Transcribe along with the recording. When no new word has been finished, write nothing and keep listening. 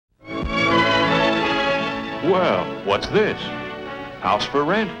Well, what's this? House for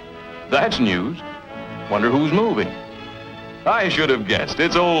rent? That's news. Wonder who's moving. I should have guessed.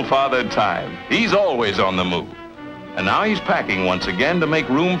 It's old Father Time. He's always on the move. And now he's packing once again to make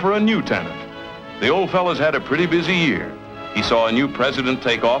room for a new tenant. The old fella's had a pretty busy year. He saw a new president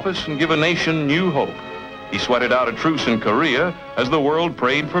take office and give a nation new hope. He sweated out a truce in Korea as the world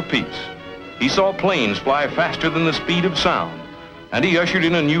prayed for peace. He saw planes fly faster than the speed of sound. And he ushered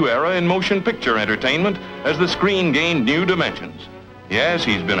in a new era in motion picture entertainment as the screen gained new dimensions. Yes,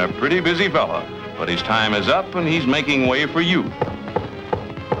 he's been a pretty busy fella, but his time is up and he's making way for you.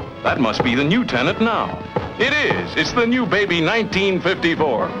 That must be the new tenant now. It is. It's the new baby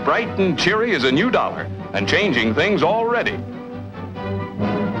 1954, bright and cheery as a new dollar, and changing things already.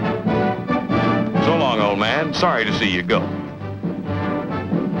 So long, old man. Sorry to see you go.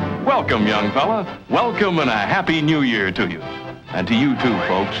 Welcome, young fella. Welcome and a Happy New Year to you. And to you too,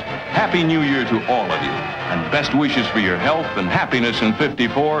 folks. Happy New Year to all of you. And best wishes for your health and happiness in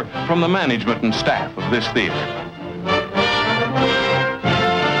 '54 from the management and staff of this theater.